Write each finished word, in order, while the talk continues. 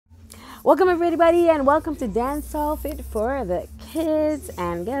Welcome everybody and welcome to Dancehall Fit for the Kids.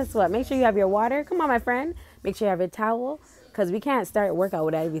 And guess what? Make sure you have your water. Come on, my friend. Make sure you have your towel because we can't start workout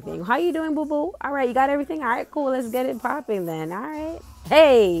without everything. How you doing, boo-boo? All right, you got everything? All right, cool. Let's get it popping then. All right.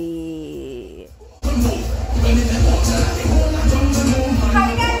 Hey.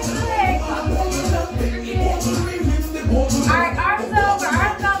 How you guys doing? All right, arms over,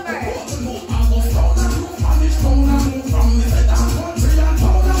 arms over.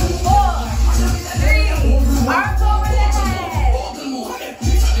 4, 3, arms over the head.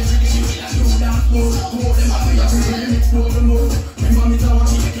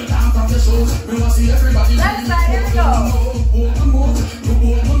 Left side, here we go.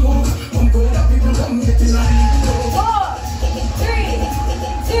 4, 3,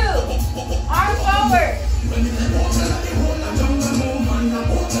 2, arms forward.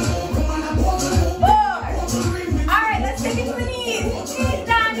 4. All right, let's take it to the knees. Knees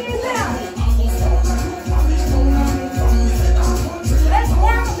down, knees down. Let's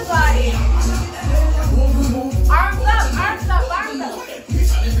warm up the body. Arms up, arms up, arms up.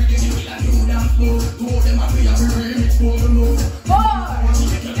 4,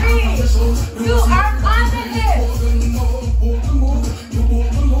 3, 2, arms on the hips.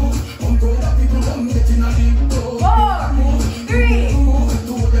 4, 3,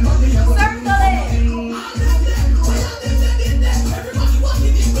 circle it.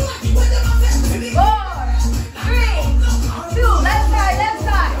 4, 3, 2, left side, left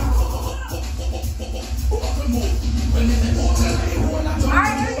side. All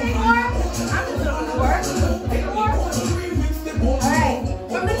right, everything warm? I'm just doing the work. Are you warm? All right,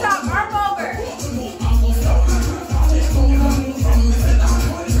 from the top, arm over.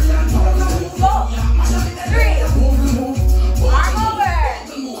 4, 3, arm over.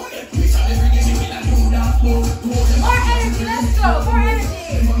 More energy, let's go, more energy.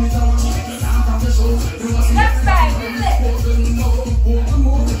 Left side, feel it.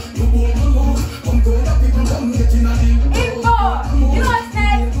 In 4, you know what's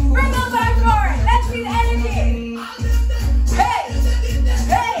next? Bring those arms forward. Let's see the energy. Hey,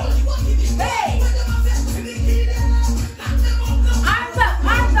 hey, hey. Arms up,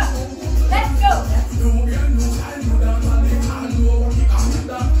 arms up. Let's go.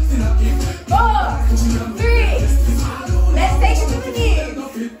 4, 3. Let's take it to the knees.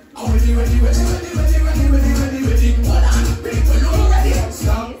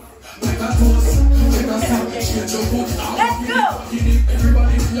 Let's go.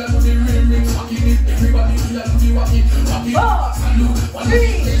 4, 3,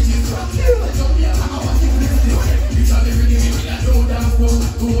 2.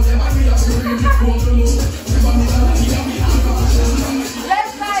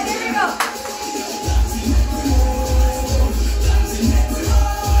 Left side, here we go.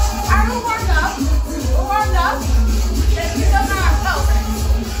 Are we warmed up? We're warmed up. Let's get those arms over.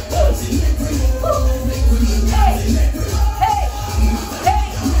 Hey, hey, hey.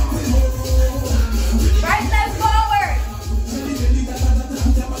 Right leg forward.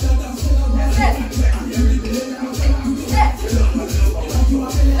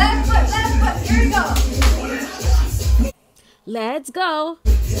 Left foot, here we go. Let's go.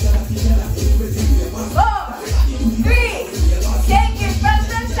 4, 3, take it from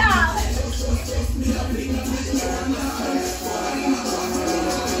the top.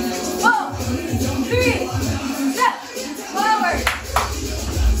 4, 3, step forward.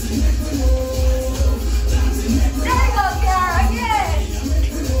 There you go, Kiara, again.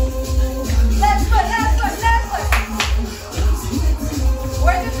 Left foot, left foot, left foot.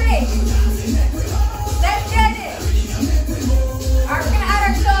 Where's the feet? Let's get it. All right, we're gonna add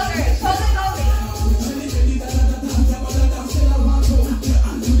our shoulders. Shoulders only.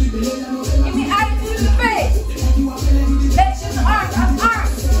 Give me attitude to the face. Let's use arms,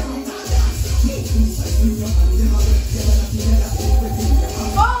 arms.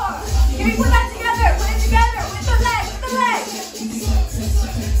 4. Can we put that together? Put it together with the leg, with the leg.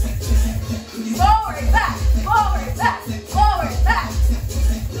 Forward, back, forward, back, forward, back.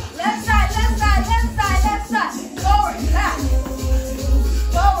 Left side, left side, left side, left side. Forward, back.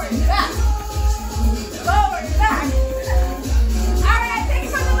 Forward, back. Forward, back. All right, take it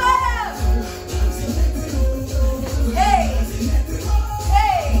from the left. Hey.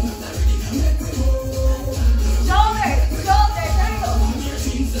 Hey. Shoulders, shoulders, triangle.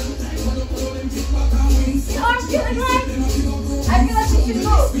 Your arms feeling right? I feel like we should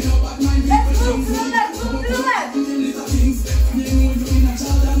move. Let's move to the left, move to the left.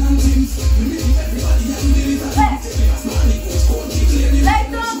 Left.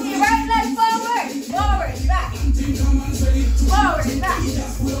 Legs only, right leg forward. Forward, back. Forward, back.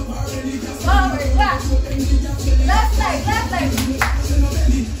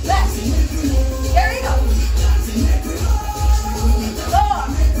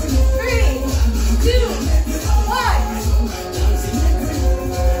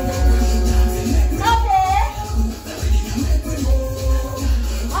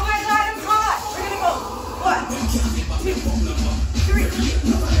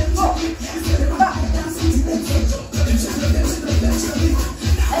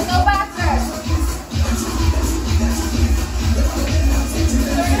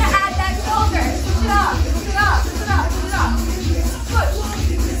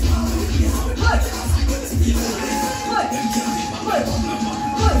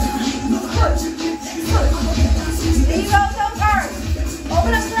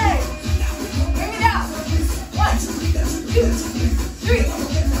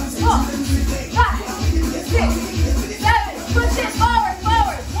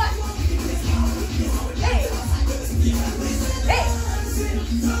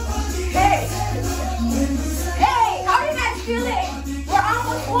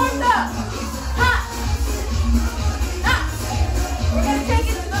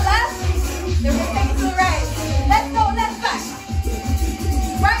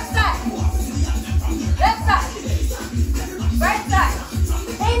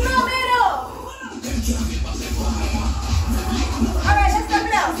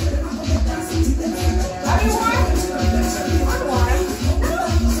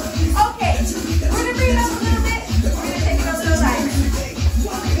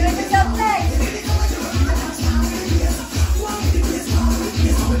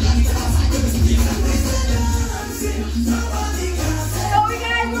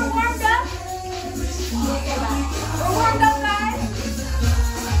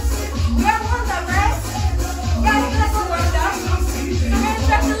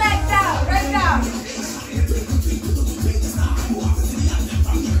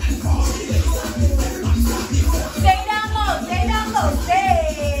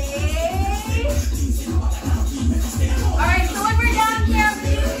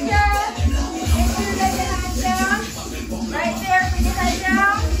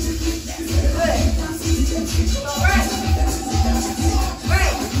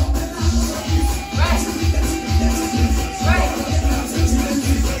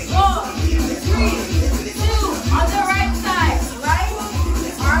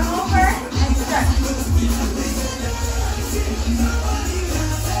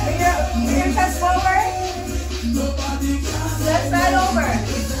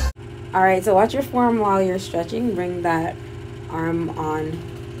 All right, so watch your form while you're stretching. Bring that arm on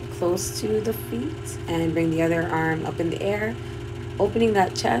close to the feet and bring the other arm up in the air, opening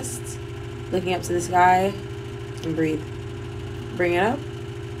that chest, looking up to the sky, and breathe. Bring it up,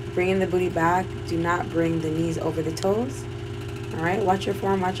 bringing the booty back. Do not bring the knees over the toes. All right, watch your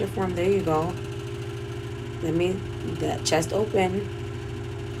form, watch your form. There you go. That chest open.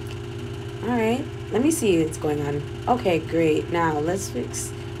 All right, let me see what's going on. Okay, great. Now let's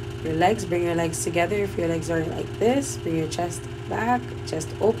fix your legs. Bring your legs together. If your legs are like this, bring your chest back, chest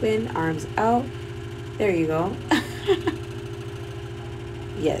open, arms out. There you go.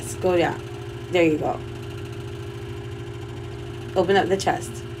 Yes, go down. There you go. Open up the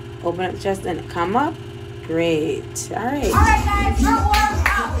chest. Open up the chest and come up. Great. All right. All right, guys, we're warmed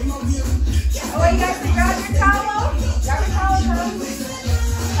up. I want you guys to grab your towel. Grab your towel,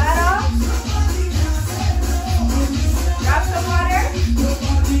 Pat off. Grab some water.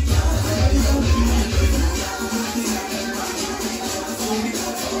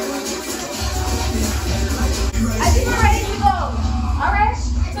 I think we're ready to go. All right.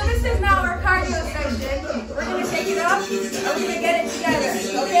 So this is now our cardio session. We're gonna take it up and we're gonna get it together.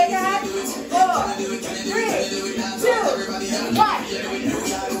 Okay, guys? 4, 3, 2, 1.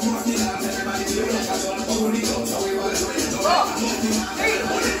 4, 3,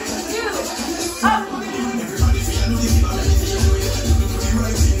 2, up.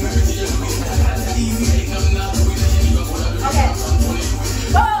 Okay.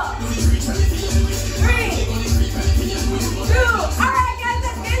 4, 3, 2. All right, guys,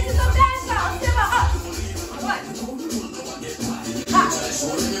 let's get into some dancehall. Simmer up. 1. Up.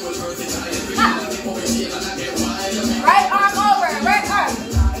 Up. Right arm over. Right arm.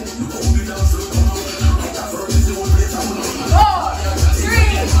 4, 3.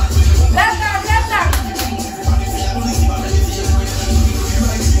 Left arm. Left arm.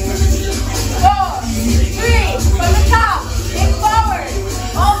 4, 3. From the top. Hip forward.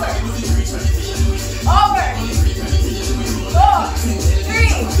 Over. Over. 4, 3.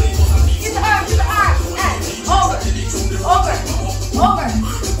 Get the arm to the arm. And over. Over. Over.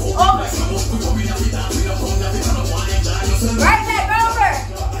 Over. Right leg over.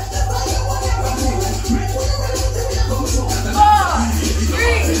 4,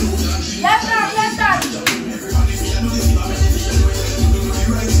 3. Left arm. Left arm.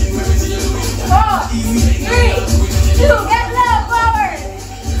 4, 3, 2. Get low. Forward.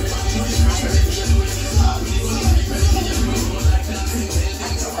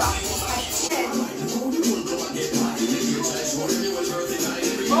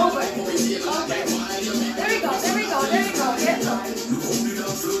 Over. Over.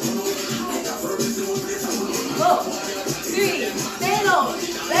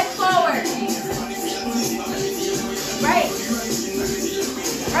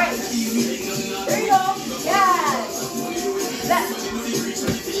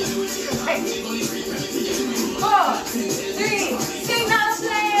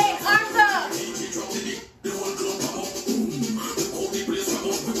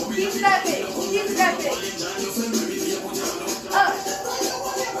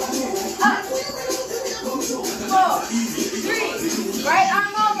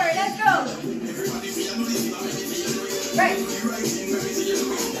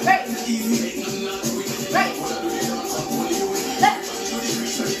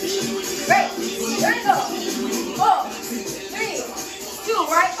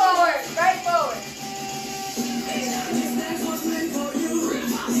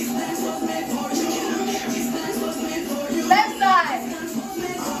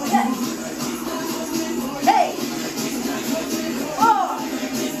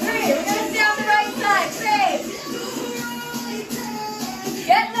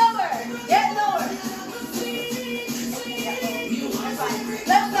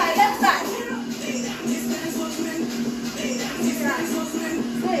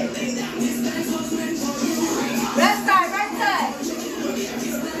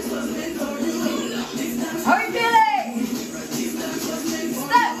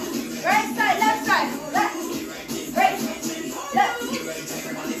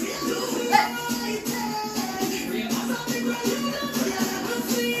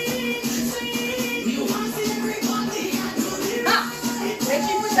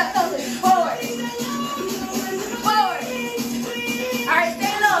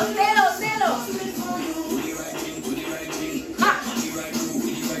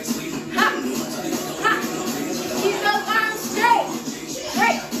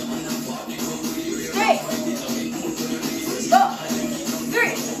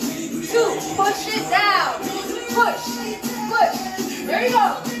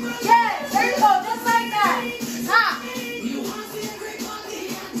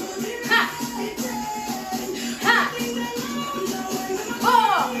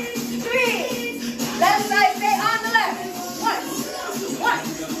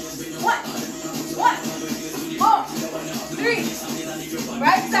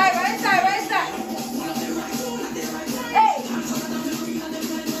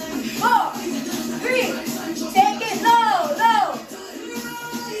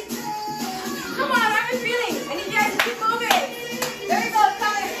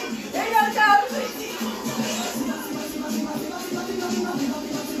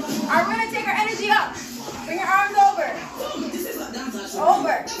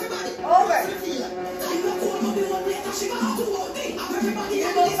 Over.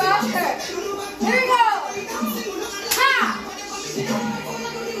 Go faster. Here we go. Ha!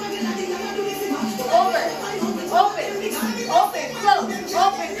 Over. Open. Open. Close.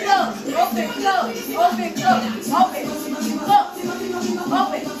 Open. Close. Open. Close. Open. Close. Open. Close.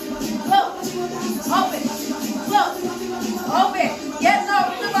 Open. Close. Open. Close. Open. Yes, no,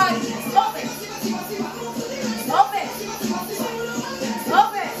 with the body. Open. Open.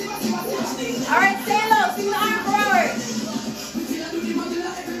 Open. All right, stay low. Swing the arm forward.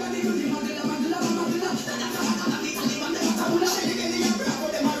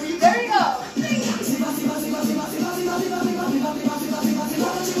 There we go.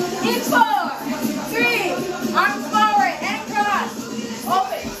 In 4, 3, arms forward and cross.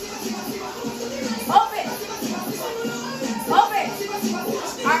 Open. Open. Open.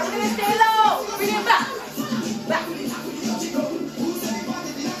 All right, we're gonna stay low. Bring it back. Back.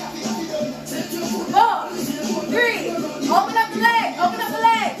 4, 3. Open up the leg. Open up the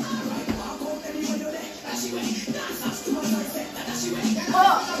leg.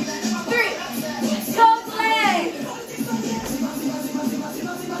 4, 3. Close the leg.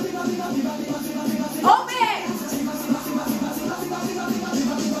 Open.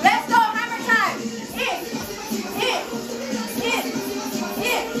 Let's go. Hammer time. In. In. In.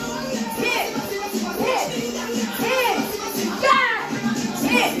 In. In. In. In. God.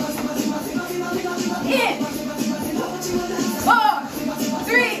 In. In. 4,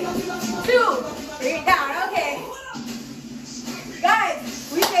 3, 2. Bring it down. Okay. Guys,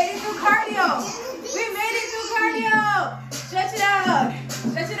 we made it through cardio. We made it through cardio. Stretch it out.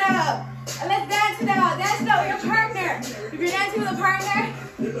 Stretch it out. And let's dance it out. Dance it out with your partner. If you're dancing with a partner,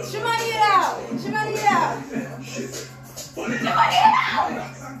 shimani it out. Shimani it out. Shimani it out.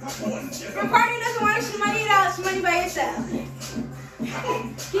 If your partner doesn't want to shimani it out, shimani by yourself.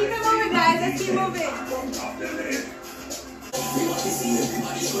 Keep it moving, guys. Let's keep moving.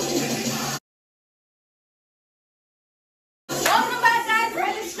 Welcome back, guys. We're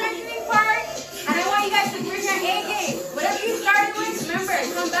in the strengthening part, and I want you guys to bring your A game. Whatever you started with, remember,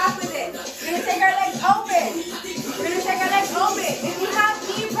 come back with it. We're gonna take our legs open. We're gonna take our legs open. If you have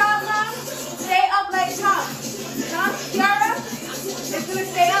knee problems, stay up like Tom. Tom, Kiara, it's gonna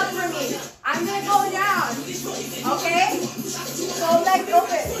stay up for me. I'm gonna go down. Okay? So legs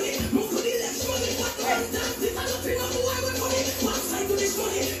open.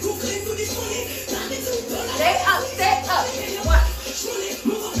 Okay.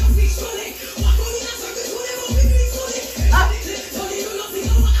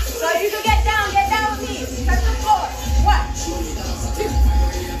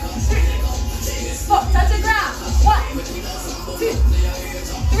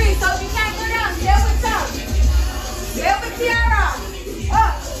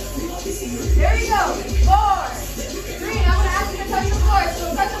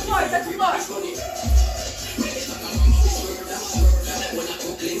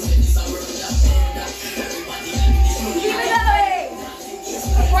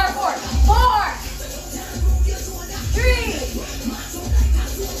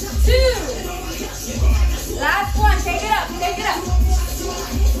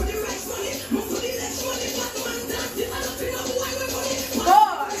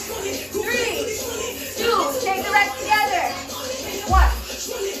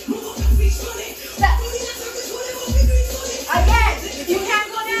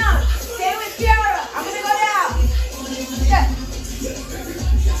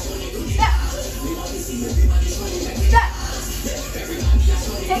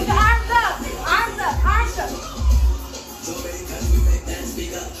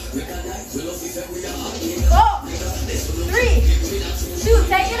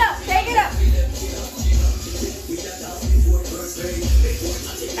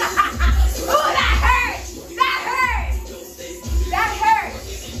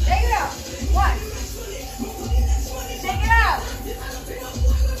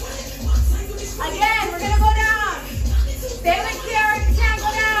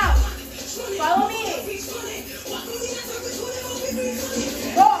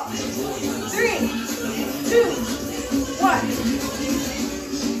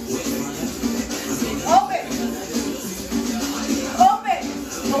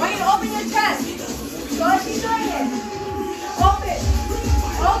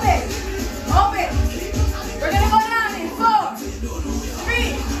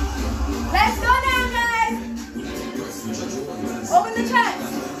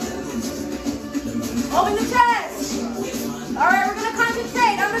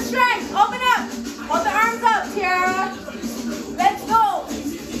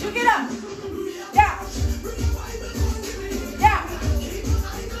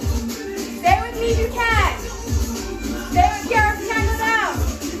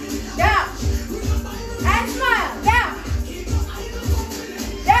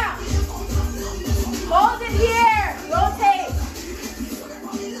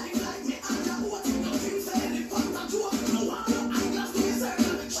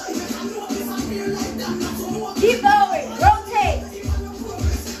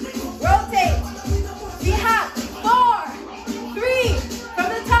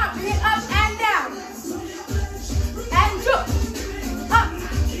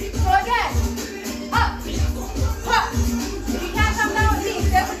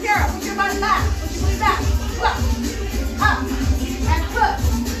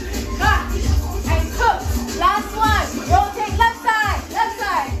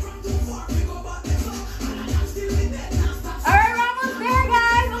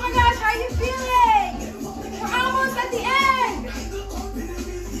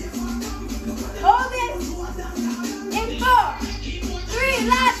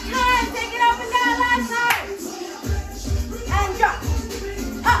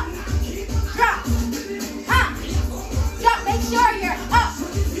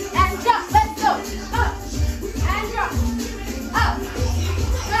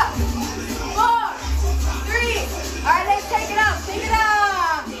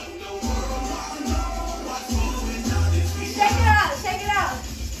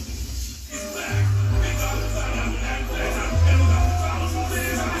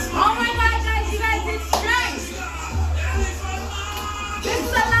 This is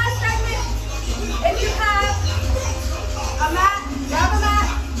the last segment. If you have a mat, grab a mat,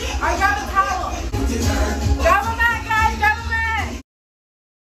 or grab a towel. Grab a mat, guys, grab a mat.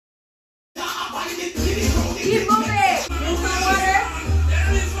 Keep moving. Drink some water.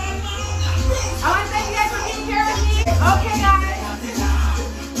 I want to thank you guys for being here with me. Okay, guys.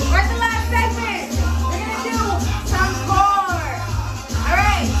 We're at the last segment. We're going to do some core. All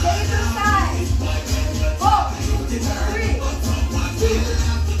right, take it to the side. 4, 3, 2,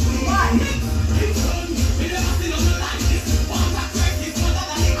 1.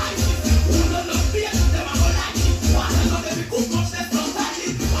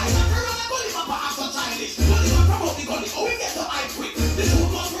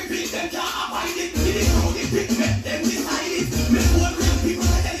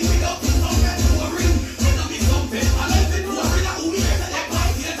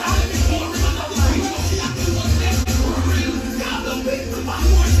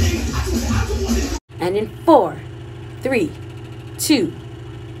 And in 4, 3, 2,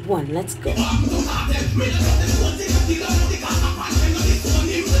 1, let's go.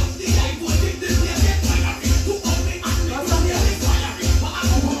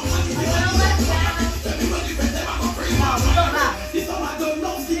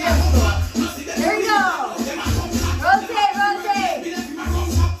 There you go. Rotate, rotate.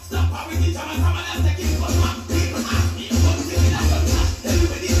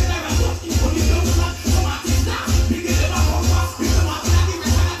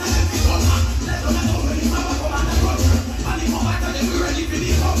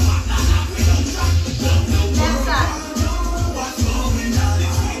 Next side.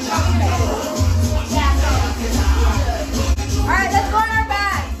 All right, let's go on our back.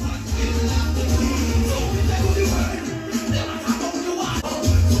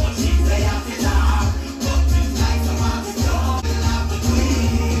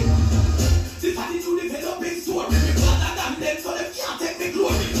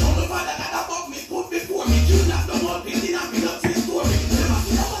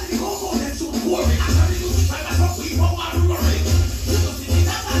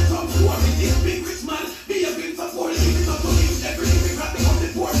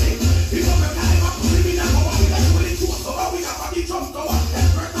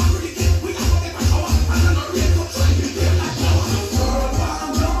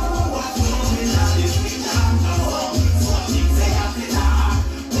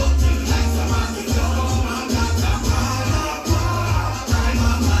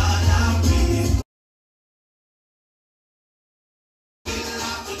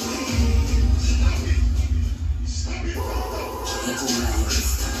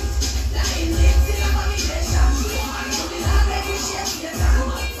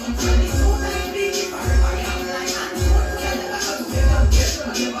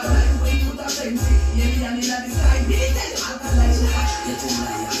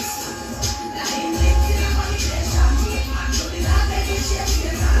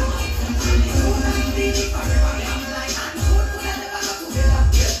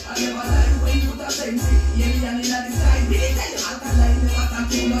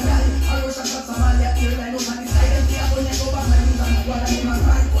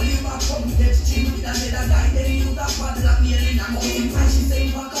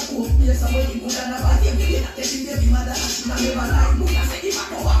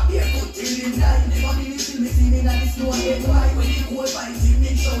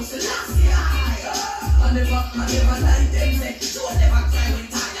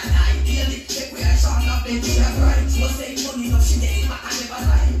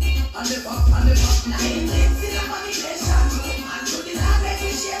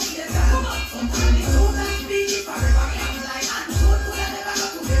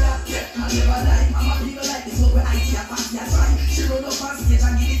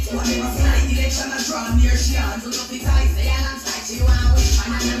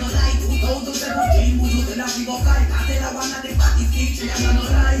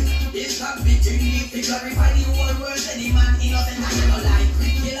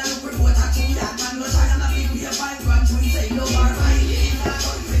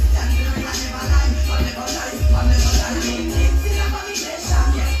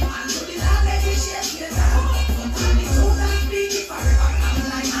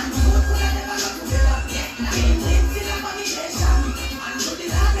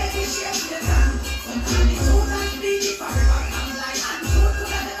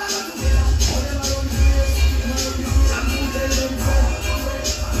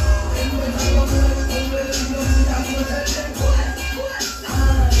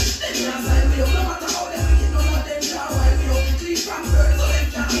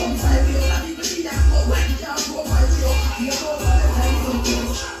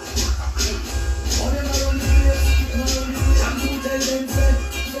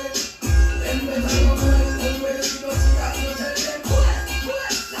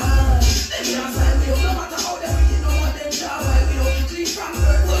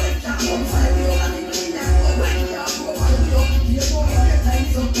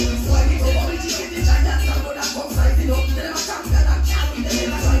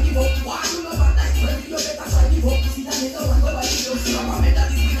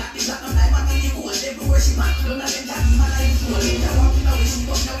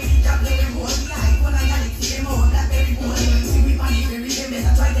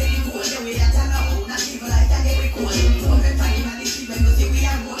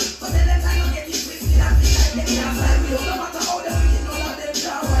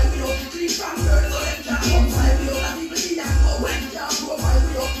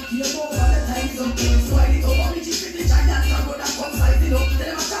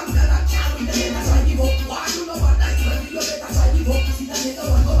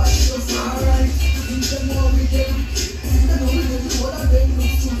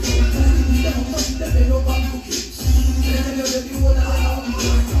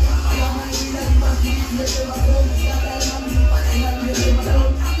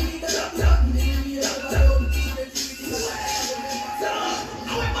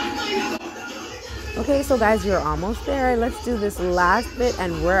 Okay, so guys, you're almost there. Let's do this last bit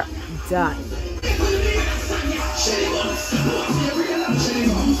and we're done. Okay,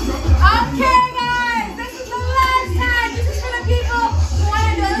 guys, this is the last time. This is for the people who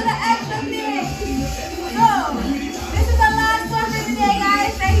want to do a little extra thing. So, this is the last one for today,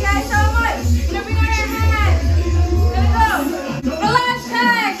 guys. Thank you guys so much. Gonna bring out your hands. Gonna go. The last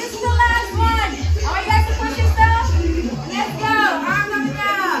time. This is the last one. I want you guys to push yourself. Let's go. Arms up and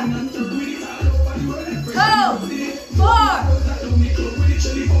down. Go. 4.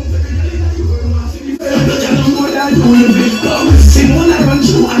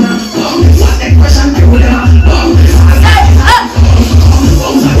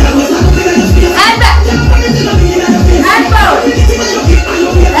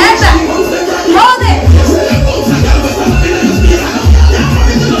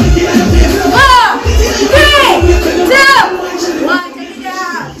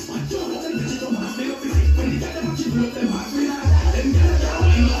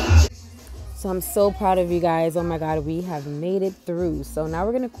 So I'm so proud of you guys. Oh my God, we have made it through. So now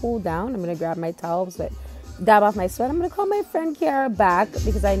we're gonna cool down. I'm gonna grab my towels, but dab off my sweat. I'm gonna call my friend Kiara back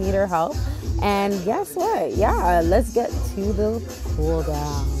because I need her help. And guess what? Yeah, let's get to the cool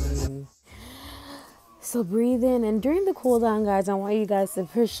down. So breathe in, and during the cool down, guys, I want you guys to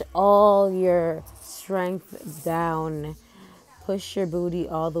push all your strength down. Push your booty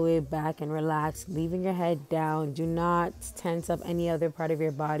all the way back and relax, leaving your head down. Do not tense up any other part of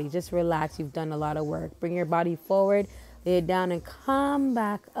your body. Just relax. You've done a lot of work. Bring your body forward, lay it down, and come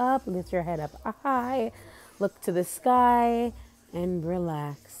back up. Lift your head up high. Look to the sky and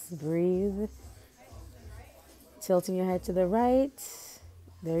relax. Breathe. Tilting your head to the right.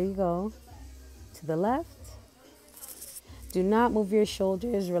 There you go. To the left. Do not move your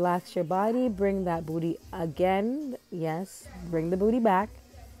shoulders. Relax your body. Bring that booty again. Yes, bring the booty back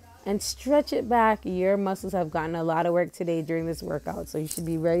and stretch it back. Your muscles have gotten a lot of work today during this workout, so you should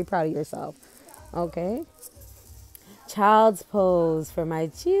be very proud of yourself. Okay. Child's pose for my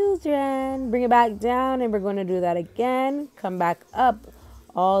children. Bring it back down, and we're going to do that again. Come back up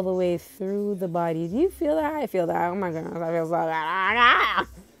all the way through the body. Do you feel that? I feel that. Oh my goodness, I feel so good.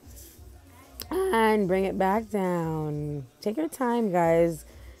 And bring it back down. Take your time, guys.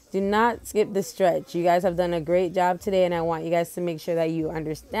 Do not skip the stretch. You guys have done a great job today, and I want you guys to make sure that you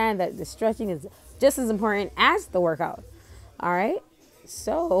understand that the stretching is just as important as the workout. All right?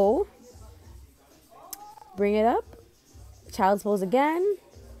 So, bring it up. Child's pose again.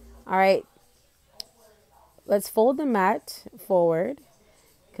 All right. Let's fold the mat forward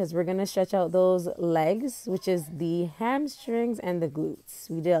because we're going to stretch out those legs, which is the hamstrings and the glutes.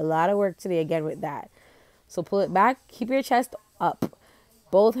 We did a lot of work today again with that. So pull it back. Keep your chest up.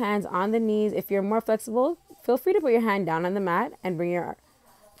 Both hands on the knees. If you're more flexible, feel free to put your hand down on the mat and bring your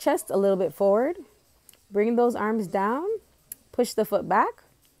chest a little bit forward. Bring those arms down. Push the foot back.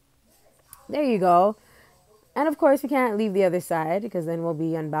 There you go. And of course, we can't leave the other side because then we'll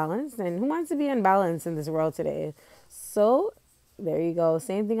be unbalanced. And who wants to be unbalanced in this world today? So there you go.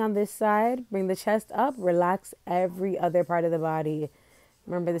 Same thing on this side. Bring the chest up. Relax every other part of the body.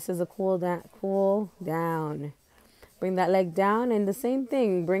 Remember, this is a cool down. Bring that leg down, and the same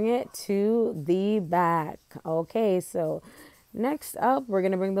thing. Bring it to the back. Okay, so next up, we're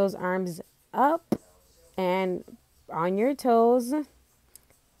going to bring those arms up and on your toes.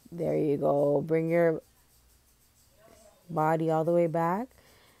 There you go. Bring your body all the way back.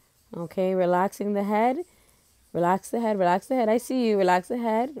 Okay, relaxing the head. Relax the head, relax the head. I see you. Relax the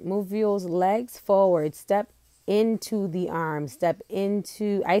head. Move those legs forward. Step into the arms. Step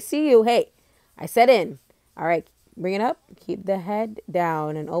into. I see you. Hey, I said in. All right, bring it up. Keep the head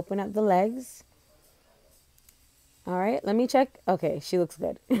down and open up the legs. All right, let me check. Okay, she looks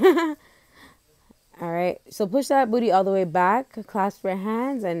good. All right, so push that booty all the way back. Clasp your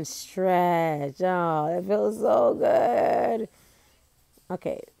hands and stretch. Oh, that feels so good.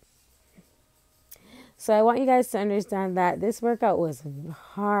 Okay. So I want you guys to understand that this workout was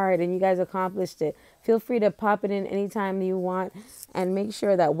hard and you guys accomplished it. Feel free to pop it in anytime you want and make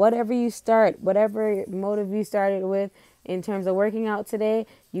sure that whatever you start, whatever motive you started with in terms of working out today,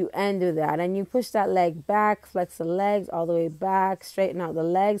 you end with that. And you push that leg back, flex the legs all the way back, straighten out the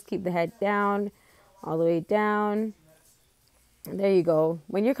legs, keep the head down, all the way down. There you go.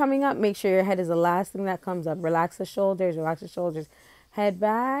 When you're coming up, make sure your head is the last thing that comes up. Relax the shoulders, head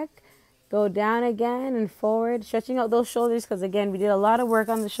back. Go down again and forward, stretching out those shoulders because, again, we did a lot of work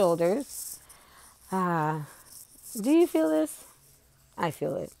on the shoulders. Do you feel this? I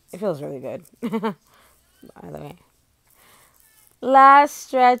feel it. It feels really good. By the way. Last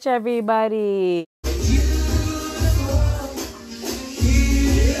stretch, everybody.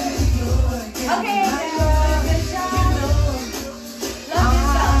 Okay,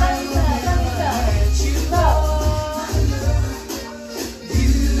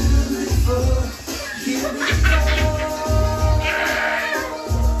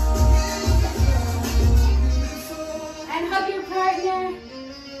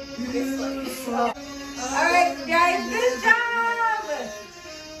 All right, guys, good job.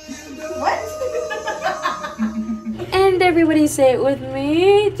 What? And everybody say it with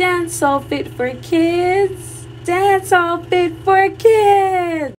me. Dancehall fit for kids. Dancehall fit for kids.